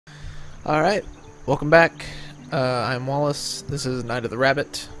Alright, welcome back. I'm Wallace. This is Night of the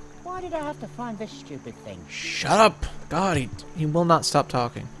Rabbit. Why did I have to find this stupid thing? Shut up! God, he will not stop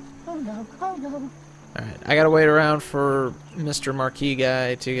talking. Oh no, oh no. Alright, I gotta wait around for Mr. Marquis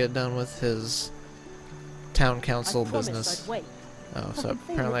guy to get done with his town council business. I'd wait. Oh, so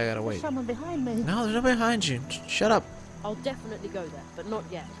apparently I gotta wait. Someone behind me. No, there's nobody behind you. Shut up. I'll definitely go there, but not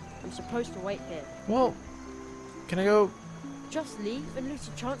yet. I'm supposed to wait here. Well, can I go? Just leave and lose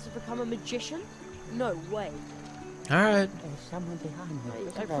a chance to become a magician? No way. Alright. There's someone behind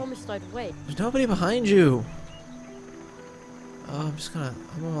me. I promised I'd wait. There's nobody behind you. Oh, I'm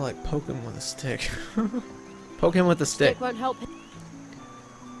gonna like poke him with a stick. Poke him with the stick. Stick won't help him.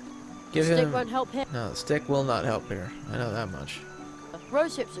 Give Stick him. won't help him. No, the stick will not help here. I know that much.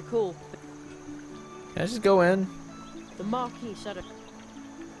 Rose hips are cool. Can I just go in? The Marquis said it.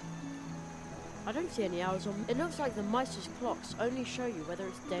 I don't see any hours on. It looks like the Mice's clocks only show you whether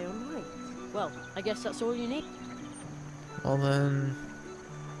it's day or night. Well, I guess that's all you need. Well then,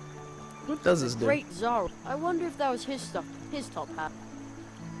 what does this do? Great Zara. I wonder if that was his stuff. His top hat.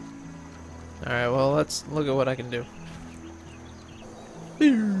 Alright, well let's look at what I can do.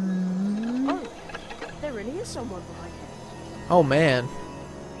 Oh, there really is someone behind him. Oh man.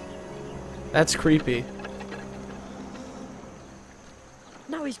 That's creepy.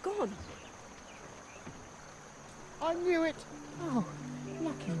 Now he's gone. I knew it. Oh,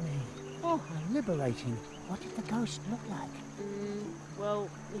 lucky me. Oh, how liberating. What did the ghost look like? Well,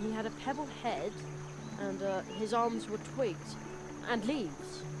 he had a pebble head, and his arms were twigs and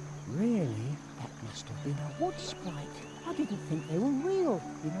leaves. Really? That must have been a wood sprite. I didn't think they were real.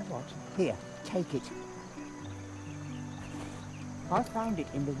 You know what? Here, take it. I found it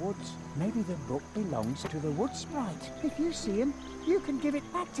in the woods. Maybe the book belongs to the wood sprite. If you see him, you can give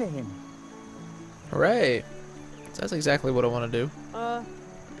it back to him. Hooray! That's exactly what I want to do.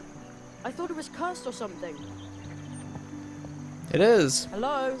 I thought it was cursed or something. It is.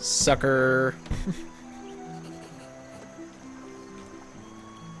 Hello? Sucker.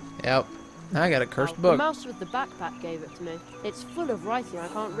 Yep. Now I got a cursed The book. mouse with the backpack gave it to me. It's full of writing I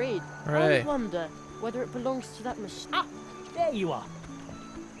can't read. Hooray. I wonder whether it belongs to that machine. Ah, there you are.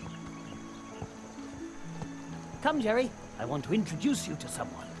 Come, Jerry. I want to introduce you to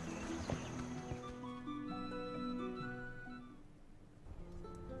someone.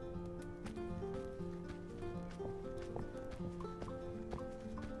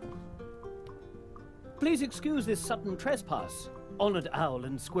 Please excuse this sudden trespass, honored owl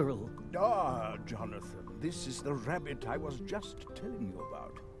and squirrel. Ah, Jonathan, this is the rabbit I was just telling you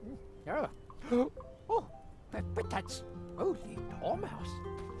about. Oh, but that's only Dormouse.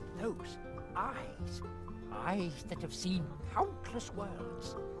 Those eyes. Eyes that have seen countless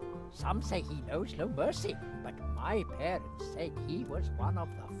worlds. Some say he knows no mercy, but my parents said he was one of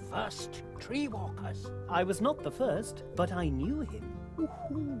the first tree walkers. I was not the first, but I knew him.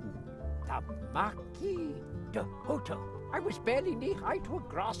 Ooh, the Marquis de Hoto. I was barely knee-high to a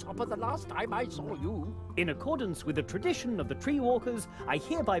grasshopper the last time I saw you. In accordance with the tradition of the tree walkers, I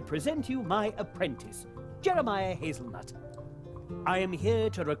hereby present you my apprentice, Jeremiah Hazelnut. I am here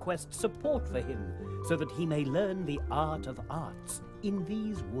to request support for him, so that he may learn the art of arts in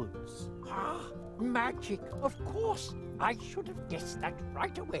these woods. Ah, magic, of course. I should have guessed that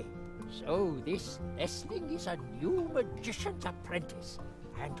right away. So this Essling is a new magician's apprentice,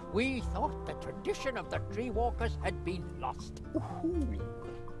 and we thought the tradition of the tree walkers had been lost. Ooh.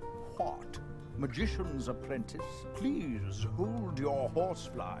 What? Magician's apprentice? Please hold your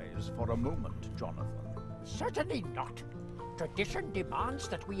horseflies for a moment, Jonathan. Certainly not. Tradition demands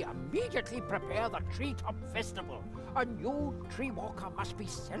that we immediately prepare the Treetop Festival. A new tree walker must be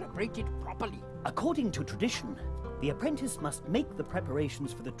celebrated properly. According to tradition, the apprentice must make the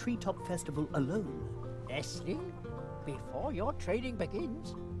preparations for the Treetop Festival alone. Essling, before your training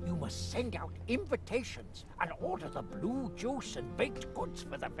begins, you must send out invitations and order the blue juice and baked goods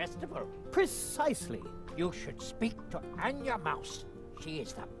for the festival. Precisely. You should speak to Anya Mouse. She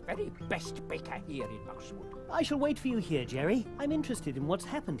is the very best baker here in Mousewood. I shall wait for you here, Jerry. I'm interested in what's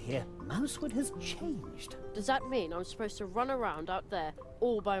happened here. Mousewood has changed. Does that mean I'm supposed to run around out there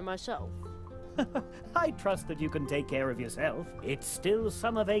all by myself? I trust that you can take care of yourself. It's still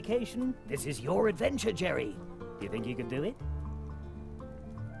summer vacation. This is your adventure, Jerry. Do you think you can do it?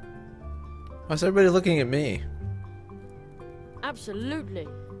 Why's everybody looking at me? Absolutely.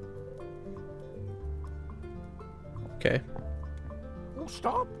 Okay. Oh,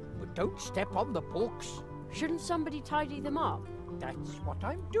 stop, but don't step on the books. Shouldn't somebody tidy them up? That's what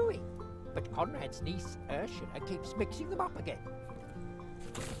I'm doing. But Conrad's niece, Ursula, keeps mixing them up again.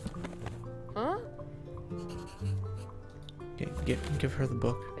 Huh? Okay, give her the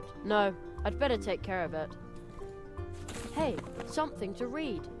book. No, I'd better take care of it. Hey, something to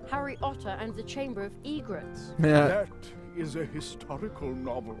read. Harry Otter and the Chamber of Egrets. Yeah. That is a historical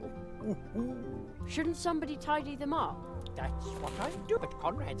novel. Ooh. Shouldn't somebody tidy them up? That's what I do. But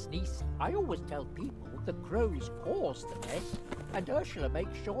Conrad's niece, I always tell people the crows cause the mess, and Ursula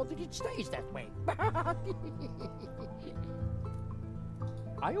makes sure that it stays that way.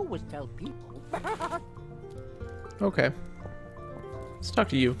 I always tell people. Okay. Let's talk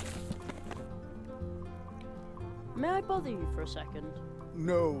to you. May I bother you for a second?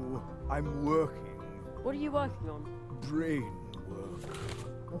 No, I'm working. What are you working on? Brain work.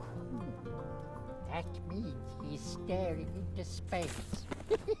 That means he's staring into space.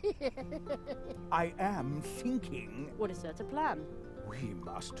 I am thinking What is there to plan? we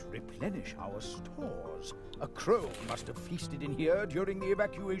must replenish our stores. A crow must have feasted in here during the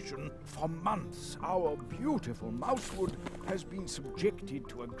evacuation. For months, our beautiful mousewood has been subjected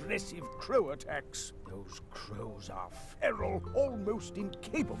to aggressive crow attacks. Those crows are feral, almost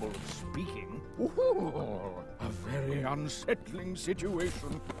incapable of speaking. Ooh, a very unsettling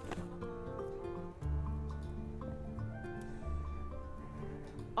situation.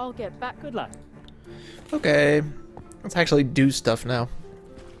 I'll get back. Good luck. Okay. Let's actually do stuff now.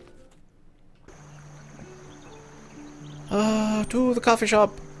 To the coffee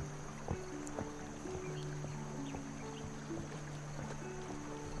shop.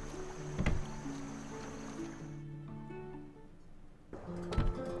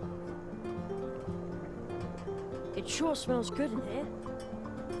 It sure smells good in here.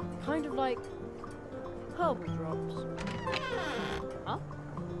 Kind of like herbal drops. Huh?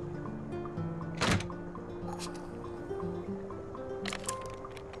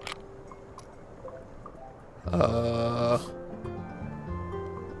 I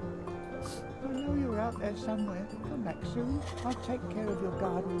know you're out there somewhere. Come back soon. I'll take care of your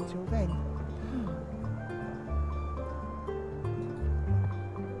garden until then.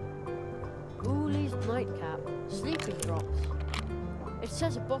 Ooley's nightcap. Sleeping drops. It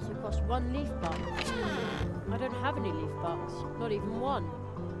says a bottle costs 1 leaf buck. I don't have any leaf bucks. Not even one.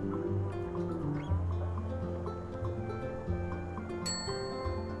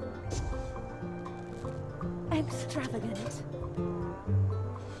 Extravagant.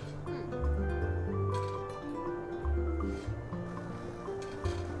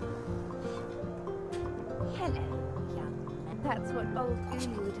 Hello, young man. That's what old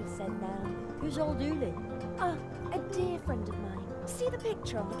Uli would have said now. Who's old Ooley? Ah, a dear friend of mine. See the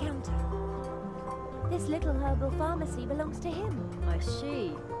picture on the counter? This little herbal pharmacy belongs to him. I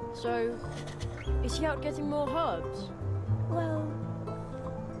see. So, is he out getting more herbs? Well,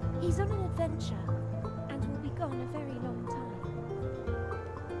 he's on an adventure and will be gone a very long time.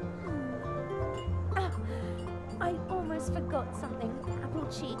 Ah, I almost forgot something. Apple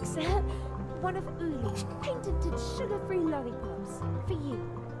cheeks. One of Uli's patented sugar-free lollipops for you.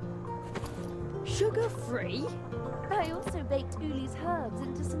 Sugar-free? I also baked Uli's herbs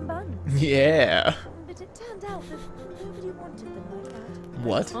into some buns. Yeah. But it turned out that nobody wanted them like that.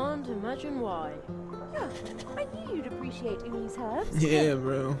 What? Can't imagine why. Yeah, I knew you'd appreciate Uli's herbs. Yeah,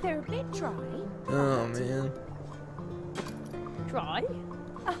 bro. They're a bit dry. Oh, man. Dry?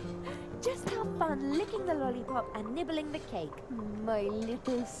 Just have fun licking the lollipop and nibbling the cake. My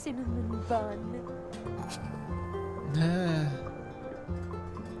little cinnamon bun.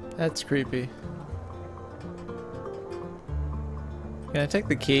 That's creepy. Can I take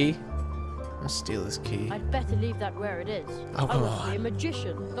the key? I'll steal this key. I'd better leave that where it is. Oh, I come want to be a on.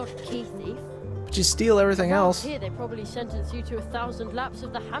 magician, not a key thief. But you steal everything Well, else. Here they probably sentence you to 1,000 laps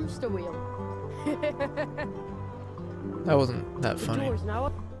of the hamster wheel. That wasn't that The funny. door is now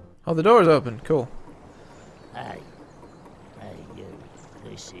up. Oh, the door's open. Cool. Hey, you.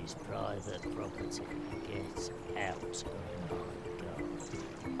 This is private property. Get out of my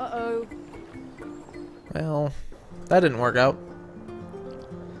garden. Uh-oh. Well, that didn't work out.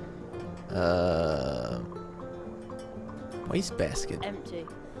 Wastebasket. Empty.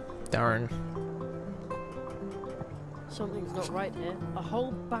 Darn. Something's not right here. A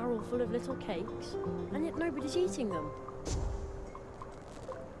whole barrel full of little cakes, and yet nobody's eating them.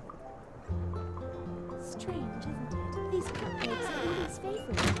 Strange, isn't it? These cupcakes are Uli's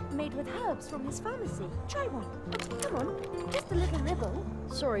favourite, made with herbs from his pharmacy. Try one. Come on, just a little nibble.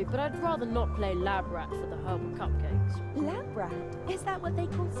 Sorry, but I'd rather not play lab rat for the herbal cupcakes. Lab rat? Is that what they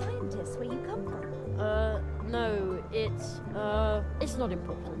call scientists where you come from? No, it's not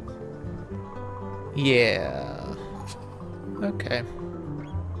important. Yeah. Okay.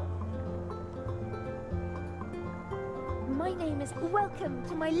 My name is Welcome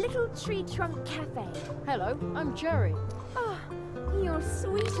to my little tree trunk cafe. Hello, I'm Jerry. Ah, You're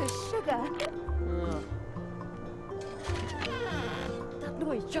sweet as sugar. Ugh. That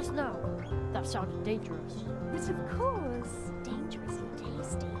noise just now. That sounded dangerous. But of course, dangerously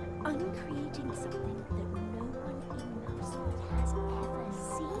tasty. I'm creating something that no one in Mousewood has ever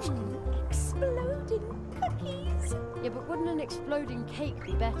seen. Exploding cookies. Yeah, but wouldn't an exploding cake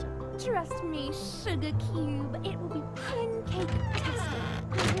be better? Trust me, Sugar Cube, it will be pancake-tastic.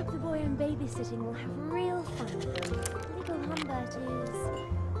 I hope the boy I'm babysitting will have real fun with them. Little Humbert is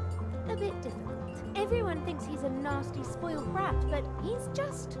a bit difficult. Everyone thinks he's a nasty, spoiled brat, but he's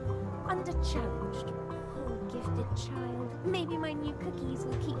just under-challenged. Poor gifted child. Maybe my new cookies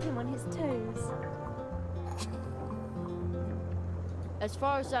will keep him on his toes. As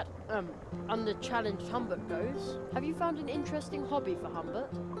far as that, under-challenged Humbert goes, have you found an interesting hobby for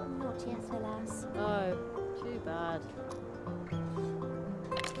Humbert? Not yet, alas. Oh, too bad.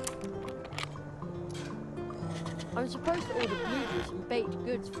 I'm supposed to order blue juice and baked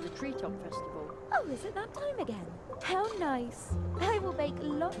goods for the Treetop Festival. Oh, is it that time again? How nice. I will bake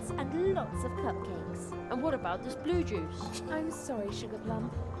lots and lots of cupcakes. And what about this blue juice? I'm sorry, Sugar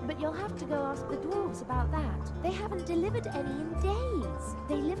Plum, but you'll have to go ask the dwarves about that. They haven't delivered any in days.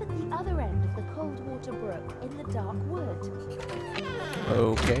 They live at the other end of the Coldwater Brook in the dark wood.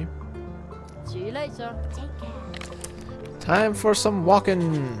 Okay. See you later. Take care. Time for some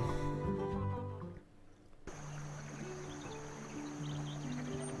walking.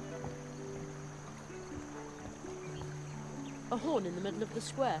 A horn in the middle of the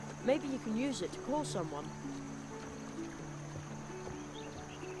square. Maybe you can use it to call someone.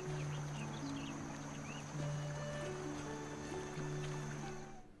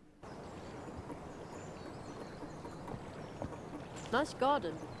 Nice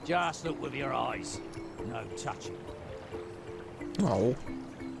garden. Just look with your eyes. No touching. Oh.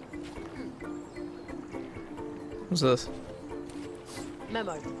 What's this?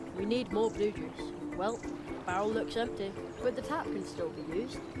 Memo. We need more blue juice. Well, the barrel looks empty, but the tap can still be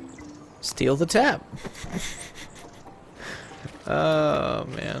used. Steal the tap. Oh,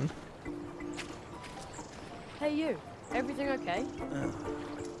 man. Hey you, everything okay?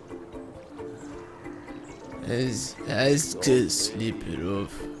 I just sleep it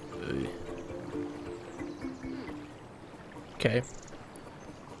off. Okay.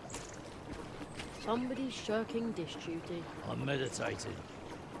 Somebody's shirking dish duty. I'm meditating.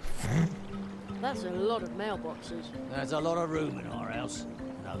 That's a lot of mailboxes. There's a lot of room in our house,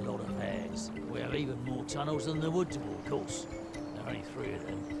 and a lot of hairs. We have even more tunnels than the wood of course. There are only 3 of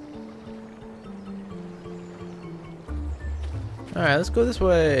them. Alright, let's go this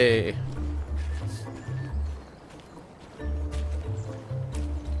way.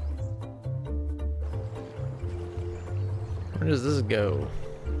 Where does this go?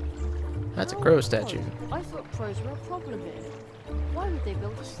 That's a crow statue. I thought crows were a problem here. Why would they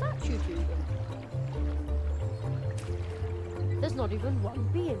build a statue to them? There's not even one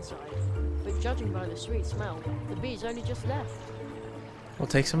bee inside. But judging by the sweet smell, the bee's only just left. We'll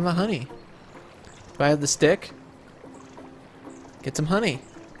take some of the honey. Do I have the stick? Get some honey.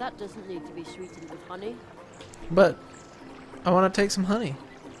 That doesn't need to be sweetened with honey. But I want to take some honey.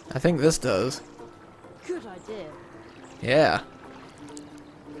 I think this does. Good idea. Yeah.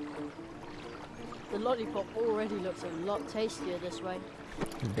 The lollipop already looks a lot tastier this way.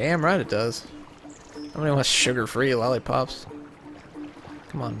 Damn right it does. Nobody wants sugar-free lollipops.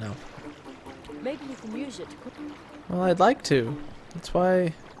 Come on now. Maybe you can use it to cook. Well, I'd like to. That's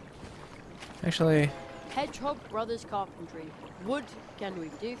why... Actually... Hedgehog Brothers Carpentry. What can we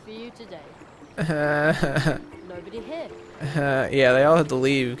do for you today? Nobody here. Yeah, they all had to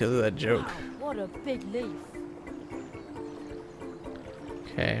leave because of that joke. Wow, what a big leaf.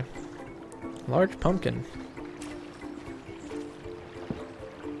 Okay. Large pumpkin.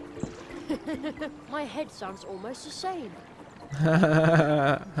 My head sounds almost the same.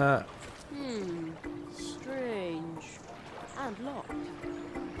 Strange. And locked.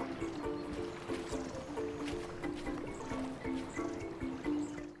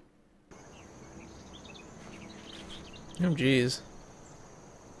 Oh, jeez.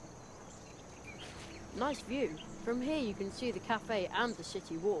 Nice view. From here you can see the cafe and the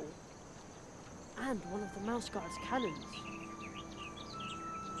city wall. And one of the Mouse Guard's cannons.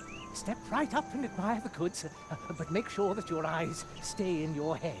 Step right up and admire the goods, but make sure that your eyes stay in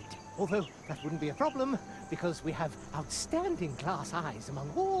your head. Although that wouldn't be a problem, because we have outstanding glass eyes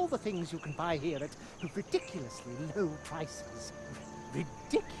among all the things you can buy here at ridiculously low prices.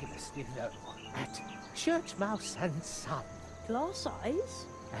 Ridiculously low. At Church Mouse and Son. Glass eyes?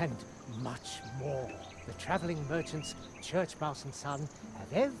 And much more. The traveling merchants, Church Mouse and Son,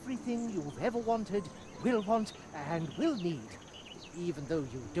 have everything you've ever wanted, will want, and will need. even though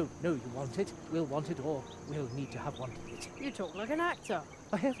you don't know you want it, will want it, or will need to have wanted it. You talk like an actor.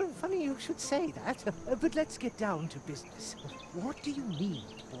 Well, funny you should say that, but let's get down to business. What do you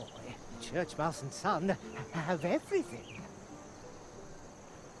need, boy? Church Mouse and Son have everything.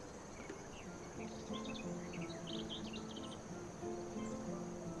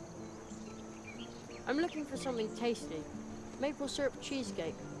 I'm looking for something tasty. Maple syrup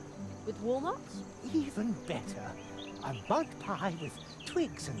cheesecake. With walnuts? Even better. A mud pie with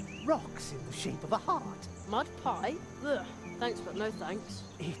twigs and rocks in the shape of a heart. Mud pie? Ugh. Thanks, but no thanks.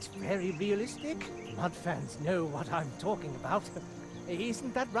 It's very realistic. Mud fans know what I'm talking about.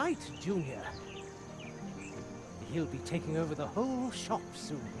 Isn't that right, Junior? He'll be taking over the whole shop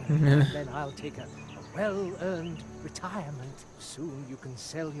soon. And then I'll take a well-earned retirement. Soon you can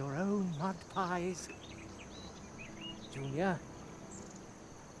sell your own mud pies. Junior?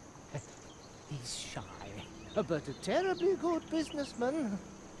 He's shy, but a terribly good businessman.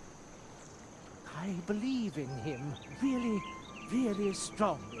 I believe in him really, really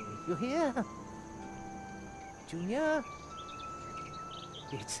strongly. You hear? Junior?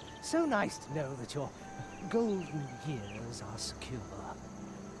 It's so nice to know that your golden years are secure.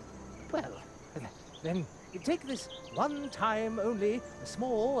 Well, then take this one time only, a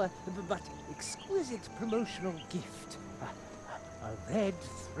small but exquisite promotional gift. A red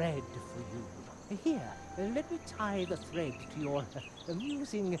thread for you. Here, let me tie the thread to your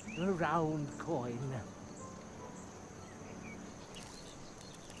amusing round coin.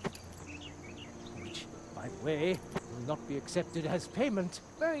 Which, by the way, will not be accepted as payment.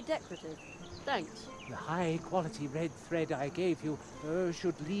 Very decorative. Thanks. The high-quality red thread I gave you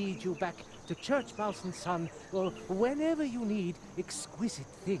should lead you back to Church Mouse and Son, or whenever you need exquisite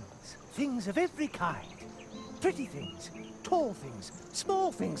things. Things of every kind. Pretty things, tall things,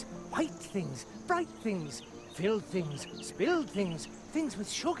 small things, white things, bright things, filled things, spilled things, things with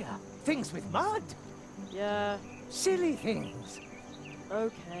sugar, things with mud. Yeah. Silly things.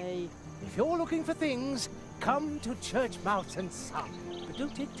 Okay. If you're looking for things, come to Church Mouse and Son. But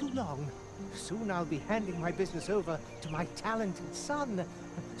don't take too long. Soon I'll be handing my business over to my talented son,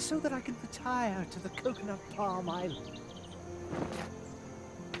 so that I can retire to the Coconut Palm Island.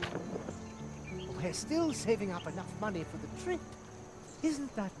 We're still saving up enough money for the trip.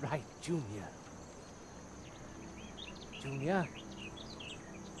 Isn't that right, Junior? Junior?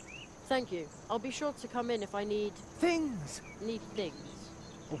 Thank you. I'll be sure to come in if I need... Things! Need things.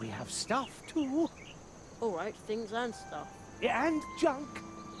 We have stuff, too. Alright, things and stuff. And junk.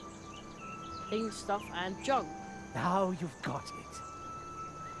 Things, stuff, and junk. Now you've got it.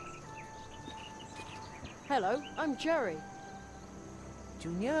 Hello, I'm Jerry.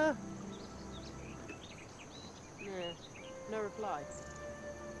 Junior? No reply.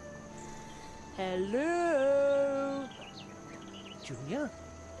 Hello? Junior?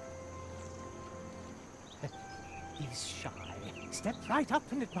 He's shy. Step right up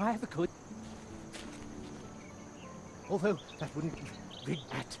and admire the good. Although that wouldn't be rid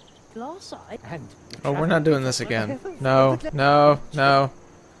that. Glass eye? And Oh, we're not doing this again. No, no, no.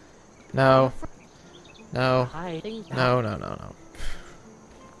 No. No. No, no, no, no.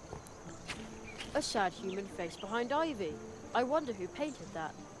 A sad human face behind ivy. I wonder who painted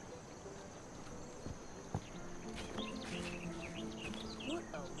that. What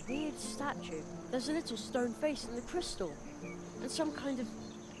a weird statue. There's a little stone face in the crystal. And some kind of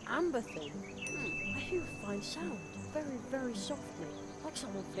amber thing. I hear a fine sound. Very, very softly. Like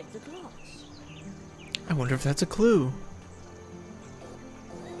someone flicked a glass. I wonder if that's a clue.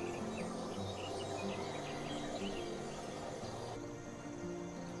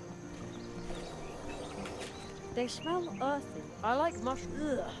 They smell earthy. I like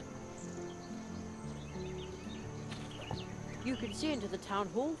mushrooms. You can see into the town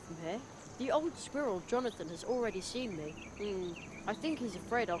hall from here. The old squirrel, Jonathan, has already seen me. I think he's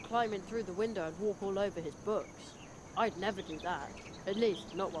afraid I'll climb in through the window and walk all over his books. I'd never do that. At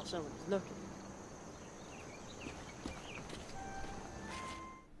least, not while someone is looking.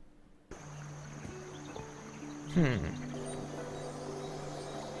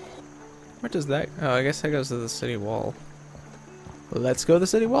 Where does that... Oh, I guess that goes to the city wall. Let's go to the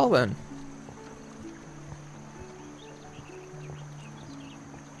city wall then.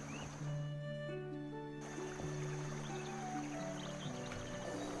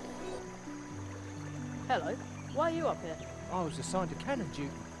 Hello. Why are you up here? I was assigned to cannon duty.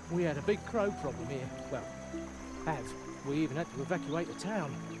 We had a big crow problem here. Well, we even had to evacuate the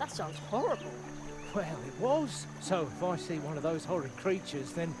town. That sounds horrible. Well, it was. So if I see one of those horrid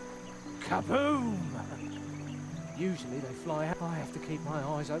creatures, then kaboom! Usually they fly out. I have to keep my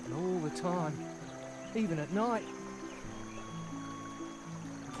eyes open all the time, even at night.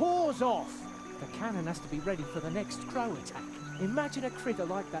 paws off! The cannon has to be ready for the next crow attack. Imagine a critter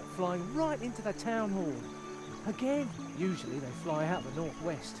like that flying right into the town hall. Again, usually they fly out the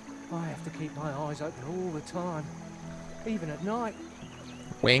northwest. I have to keep my eyes open all the time, even at night.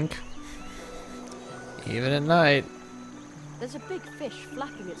 Wink. Even at night. There's a big fish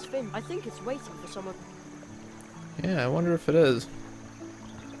flapping its fin. I think it's waiting for someone. Yeah, I wonder if it is.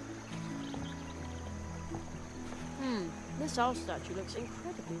 This owl statue looks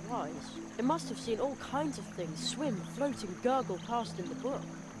incredibly wise. It must have seen all kinds of things swim, float, and gurgle past in the book.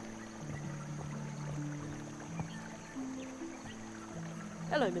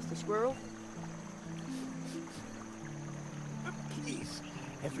 Hello, Mr. Squirrel. Please,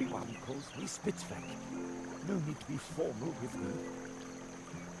 everyone calls me SplitScreen. No need to be formal with me.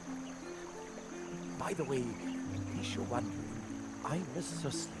 By the way, in case you're wondering, I'm a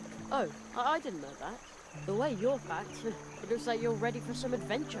Suslik. Oh, I didn't know that. The way you're packed, it looks like you're ready for some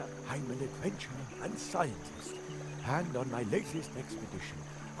adventure. I'm an adventurer and scientist, and on my latest expedition,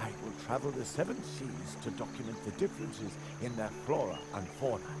 I will travel the 7 seas to document the differences in their flora and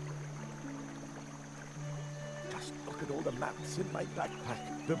fauna. Just look at all the maps in my backpack.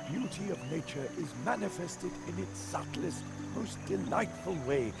 The beauty of nature is manifested in its subtlest, most delightful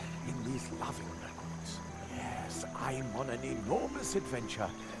way in these loving records. Yes, I'm on an enormous adventure,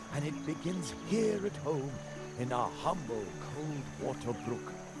 and it begins here at home in our humble cold water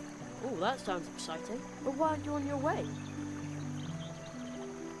brook. Oh, that sounds exciting. But why aren't you on your way?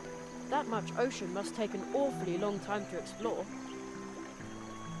 That much ocean must take an awfully long time to explore.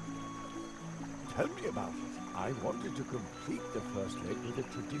 Tell me about it. I wanted to complete the first leg with a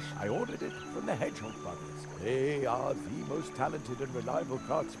tradition. I ordered it from the Hedgehog brothers. They are the most talented and reliable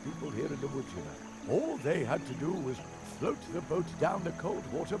craftspeople here in the woods, you know. All they had to do was float the boat down the cold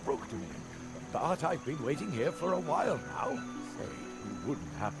water brook to me. But I've been waiting here for a while now. Say, you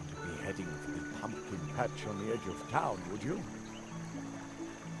wouldn't happen to be heading for the pumpkin patch on the edge of town, would you?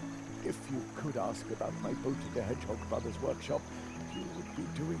 If you could ask about my boat at the Hedgehog Brothers workshop, you would be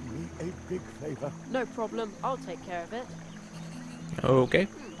doing me a big favor. No problem. I'll take care of it. Okay.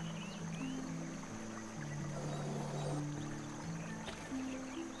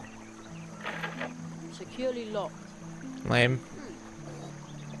 Securely locked. Lame.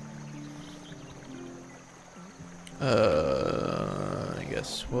 I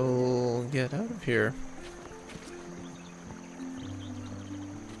guess we'll get out of here.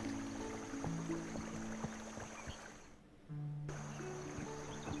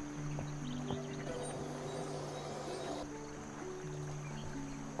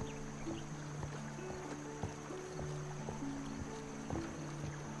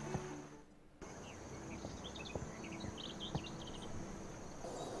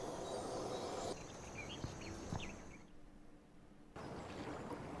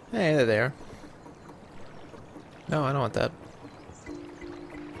 Hey, they're there. No, I don't want that.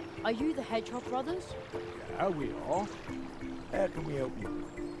 Are you the Hedgehog brothers? Yeah, we are. How can we help you?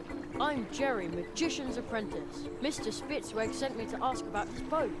 I'm Jerry, Magician's apprentice. Mr. Spitzweg sent me to ask about his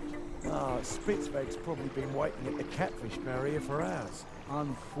boat. Ah, Spitzweg's probably been waiting at the catfish barrier for hours.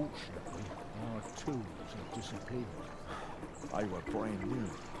 Unfortunately, our tools have disappeared. They were brand new.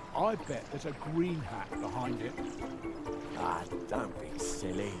 I bet there's a green hat behind it. Ah, don't be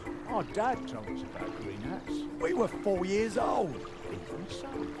silly. Our dad told us about green hats. We were 4 years old. Even so,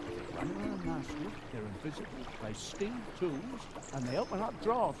 they run around Mousewood, they're invisible, they steal tools, and they open up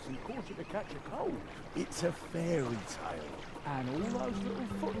drafts and cause you to catch a cold. It's a fairy tale. And all those little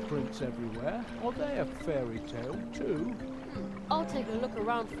footprints everywhere, are they a fairy tale too? I'll take a look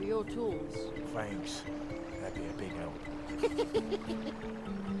around for your tools. Thanks. That'd be a big help.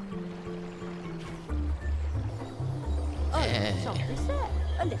 Oh, somebody's there.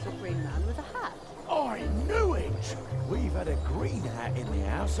 A little green man with a hat. I knew it! We've had a green hat in the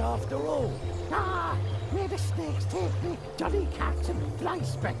house after all. Ah, where the snakes take me, jolly cats and fly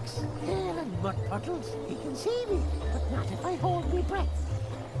specks, hair and mud puddles. He can see me, but not if I hold my breath.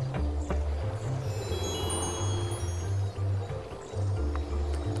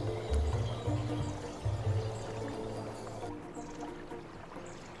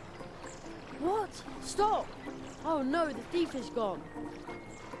 What? Stop! Oh no, the thief is gone.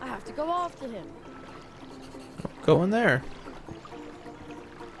 I have to go after him. Go in there.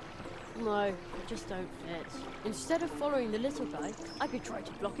 No, it just don't fit. Instead of following the little guy, I could try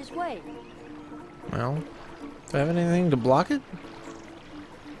to block his way. Well, do I have anything to block it?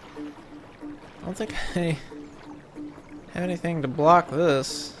 I don't think I have anything to block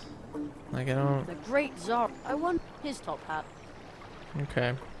this. Like, I don't... The great Tsar. I want his top hat.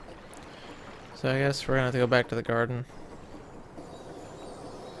 Okay. So I guess we're gonna have to go back to the garden.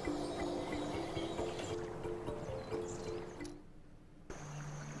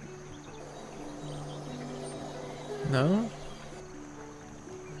 No?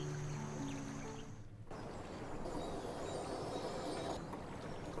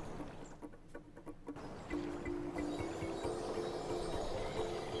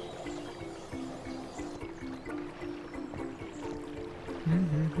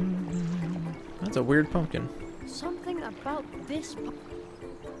 That's a weird pumpkin. Something about this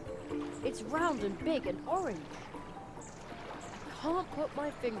it's round and big and orange. I can't put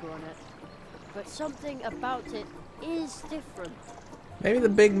my finger on it, but something about it is different. Maybe the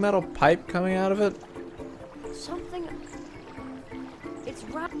big metal pipe coming out of it? Something... It's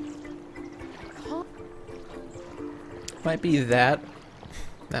round... Can't... Might be that.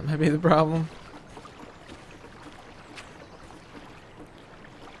 That might be the problem.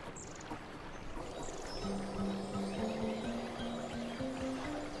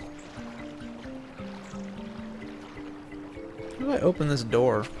 How do I open this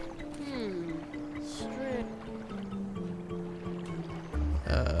door?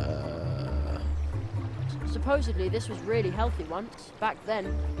 Supposedly this was really healthy once, back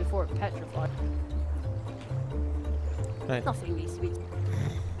then, before it petrified. Right. Nothing needs to be...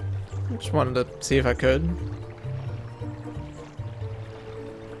 Just wanted to see if I could.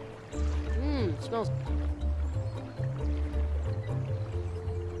 Smells...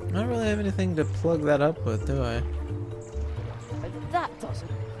 I don't really have anything to plug that up with, do I? But that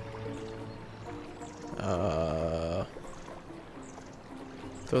doesn't...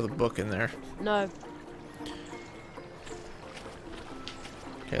 Throw the book in there. No.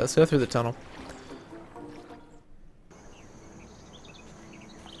 Okay, let's go through the tunnel.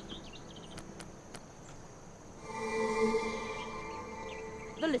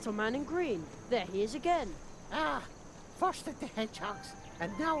 The little man in green. There he is again. Ah, first at the hedgehogs,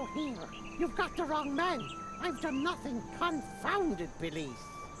 and now here. You've got the wrong man. I've done nothing. Confounded police.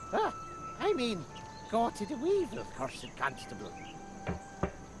 I mean, go to the weevil, cursed constable.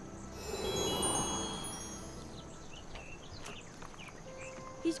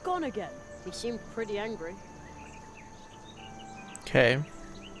 He's gone again. He seemed pretty angry. Okay.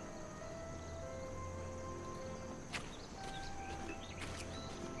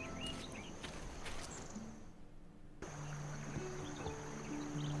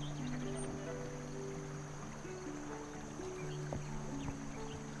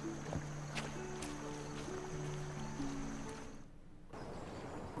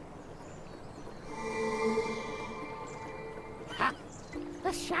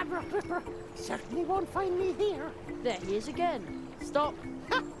 The Shamrock Ripper certainly won't find me here. There he is again. Stop.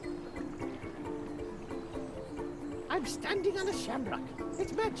 Ha! I'm standing on a shamrock.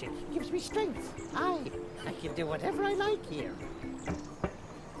 It's magic. Gives me strength. I can do whatever I like here.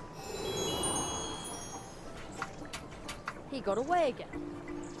 He got away again.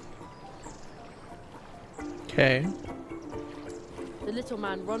 Okay. The little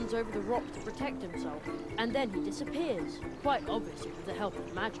man runs over the rock to protect himself, and then he disappears. Quite obviously with the help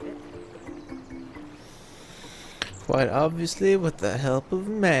of magic. Quite obviously with the help of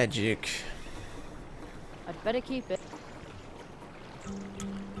magic. I'd better keep it.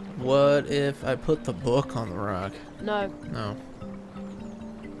 What if I put the book on the rock? No. No.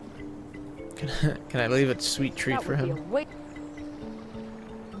 Can I leave a sweet treat That for would be him? a waste.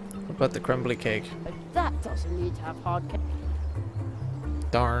 What about the crumbly cake? But that doesn't need to have hard cake.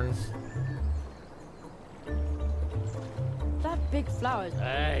 Darn. That big flower.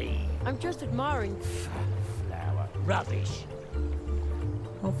 Hey, I'm just admiring. flower. Rubbish.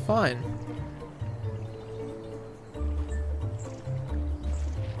 Oh, fine.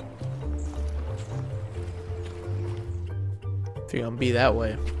 If you're gonna be that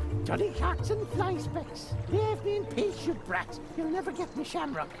way. Johnny Hearts and fly specks. Leave me in peace, you brat. You'll never get me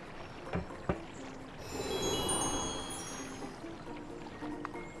shamrock.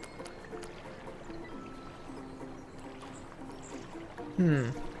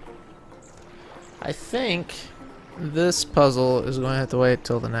 I think this puzzle is going to have to wait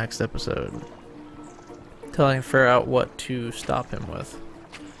till the next episode. Till I can figure out what to stop him with.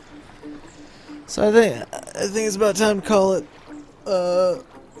 So I think it's about time to call it.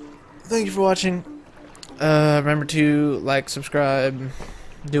 Thank you for watching. Remember to like, subscribe,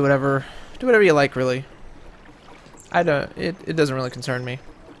 do whatever you like, really. It doesn't really concern me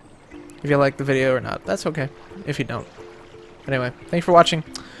if you like the video or not. That's okay if you don't. But anyway, thanks for watching.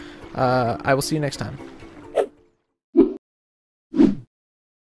 I will see you next time.